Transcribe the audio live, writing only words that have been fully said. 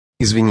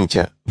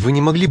Извините, вы не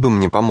могли бы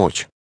мне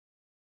помочь?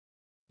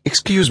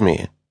 Excuse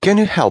me, can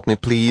you help me,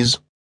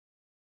 please?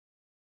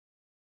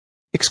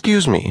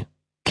 Excuse me,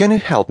 can you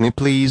help me,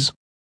 please?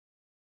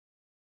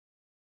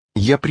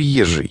 Я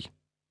приезжий.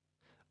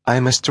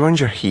 I'm a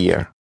stranger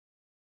here.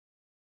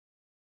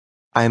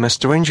 I'm a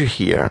stranger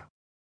here.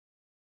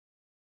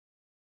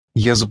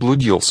 Я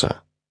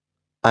заблудился.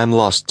 I'm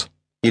lost.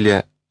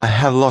 Или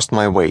I have lost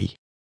my way.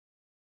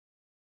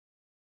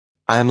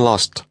 I'm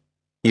lost.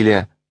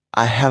 Или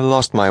I have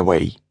lost my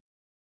way.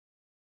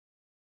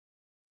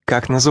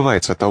 Как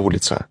называется эта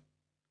улица?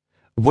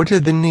 What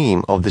is the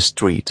name of the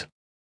street?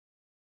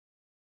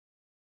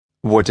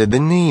 What is the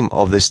name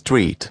of the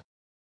street?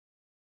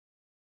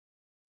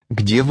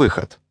 Где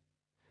выход?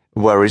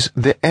 Where is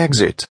the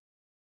exit?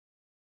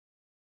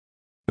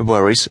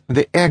 Where is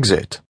the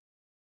exit?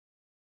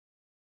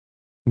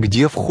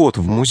 Где вход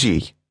в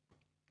музей?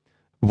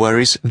 Where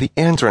is the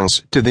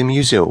entrance to the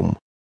museum?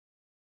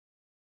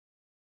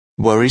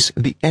 Where is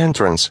the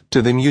entrance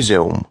to the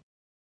museum?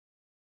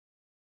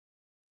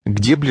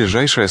 Где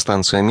ближайшая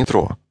станция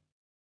метро?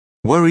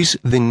 Where is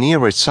the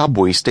nearest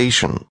subway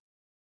station?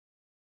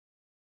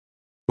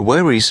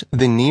 Where is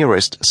the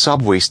nearest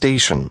subway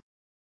station?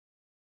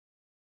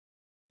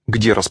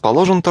 Где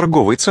расположен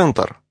торговый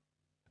центр?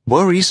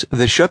 Where is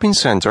the shopping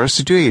center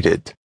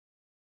situated?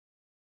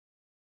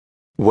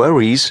 Where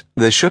is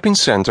the shopping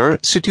center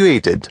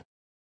situated?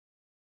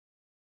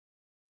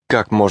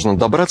 Как можно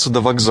добраться до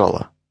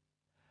вокзала?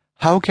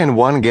 How can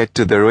one get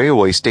to the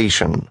railway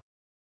station?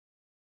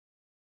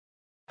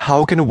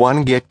 How can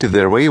one get to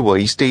the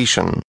railway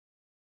station?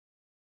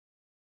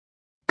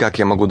 Как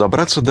я могу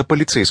добраться до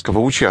полицейского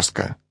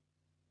участка?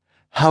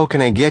 How can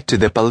I get to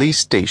the police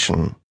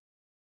station?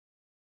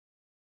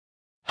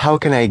 How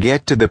can I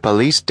get to the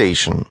police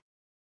station?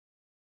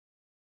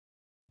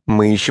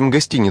 Мы ищем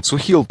гостиницу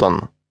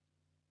Hilton.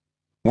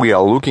 We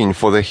are looking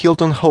for the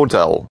Hilton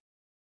Hotel.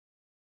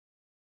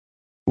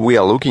 We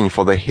are looking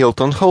for the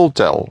Hilton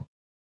Hotel.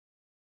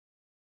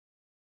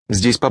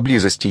 Здесь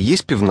поблизости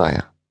есть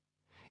пивная?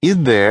 Is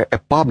there a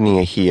pub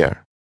near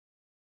here?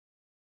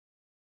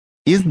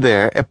 Is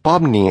there a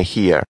pub near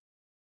here?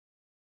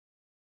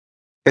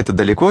 Это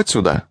далеко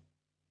отсюда?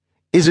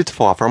 Is it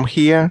far from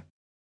here?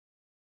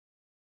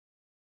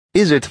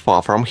 Is it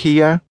far from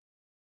here?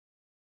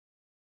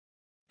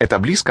 Это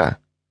близко?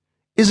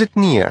 Is it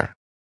near?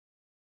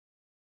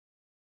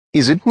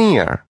 Is it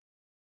near?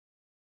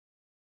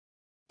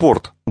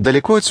 Порт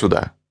далеко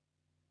отсюда?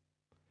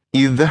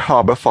 Is the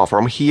harbor far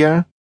from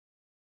here?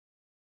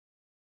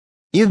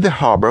 Is the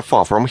harbor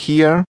far from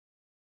here?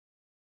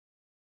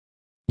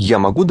 Я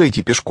могу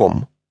дойти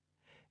пешком?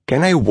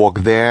 Can I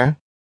walk there?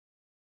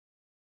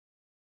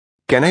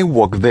 Can I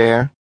walk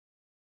there?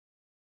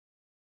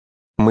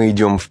 Мы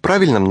идем в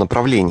правильном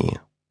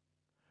направлении.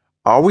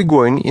 Are we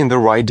going in the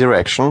right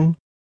direction?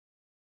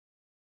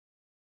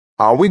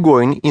 Are we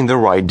going in the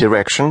right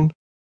direction?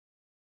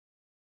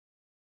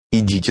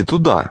 Идите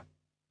туда.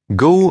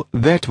 Go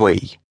that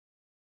way.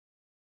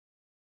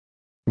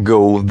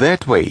 Go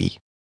that way.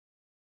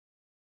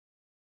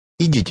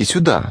 Идите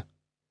сюда.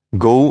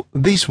 Go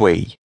this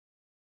way.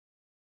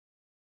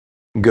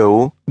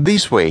 Go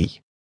this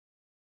way.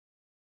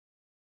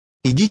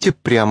 Идите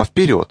прямо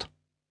вперед.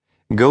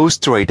 Go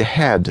straight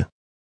ahead.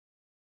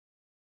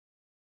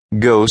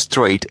 Go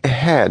straight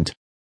ahead.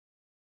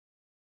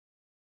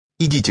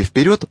 Идите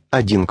вперед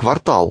 1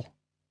 квартал.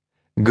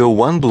 Go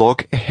 1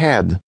 block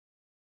ahead.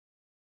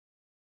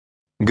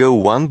 Go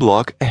 1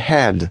 block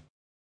ahead.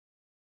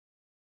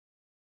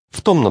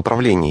 В том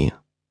направлении.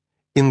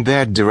 In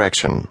that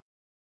direction.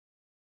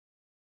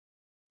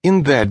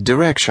 In that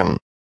direction.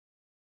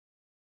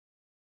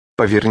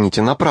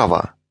 Поверните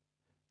направо.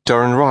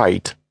 Turn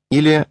right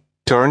или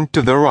turn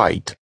to the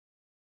right.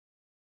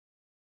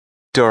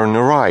 Turn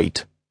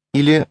right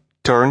или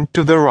turn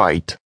to the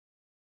right.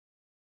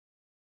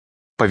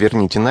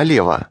 Поверните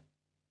налево.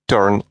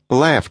 Turn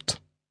left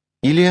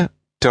или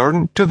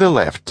turn to the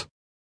left.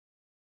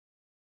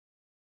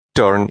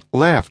 Turn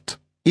left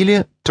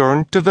или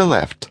turn to the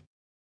left.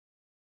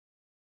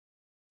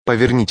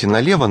 Поверните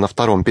налево на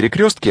втором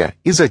перекрестке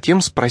и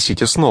затем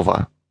спросите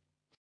снова.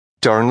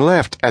 Turn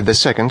left at the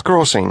second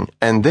crossing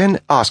and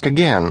then ask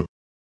again.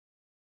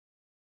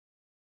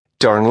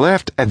 Turn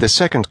left at the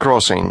second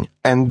crossing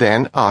and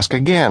then ask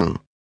again.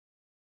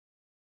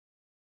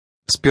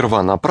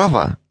 Сперва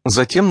направо,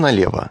 затем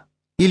налево.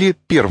 Или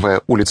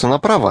первая улица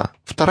направо,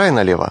 вторая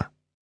налево.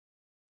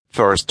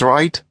 First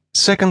right,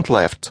 second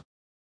left.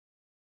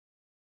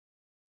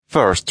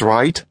 First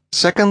right,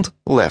 second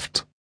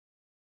left.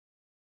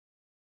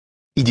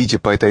 Идите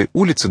по этой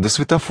улице до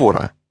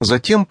светофора,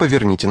 затем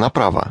поверните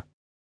направо.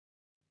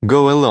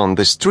 Go along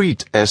the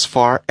street as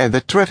far as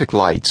the traffic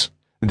lights,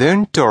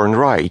 then turn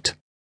right.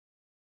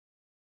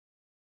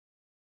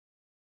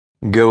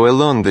 Go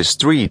along the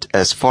street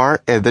as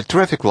far as the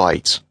traffic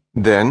lights,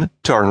 then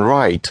turn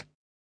right.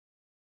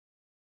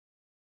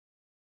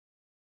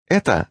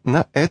 Это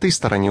на этой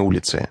стороне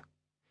улицы.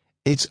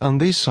 It's on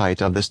this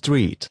side of the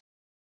street.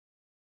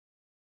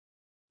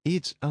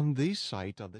 It's on this side of the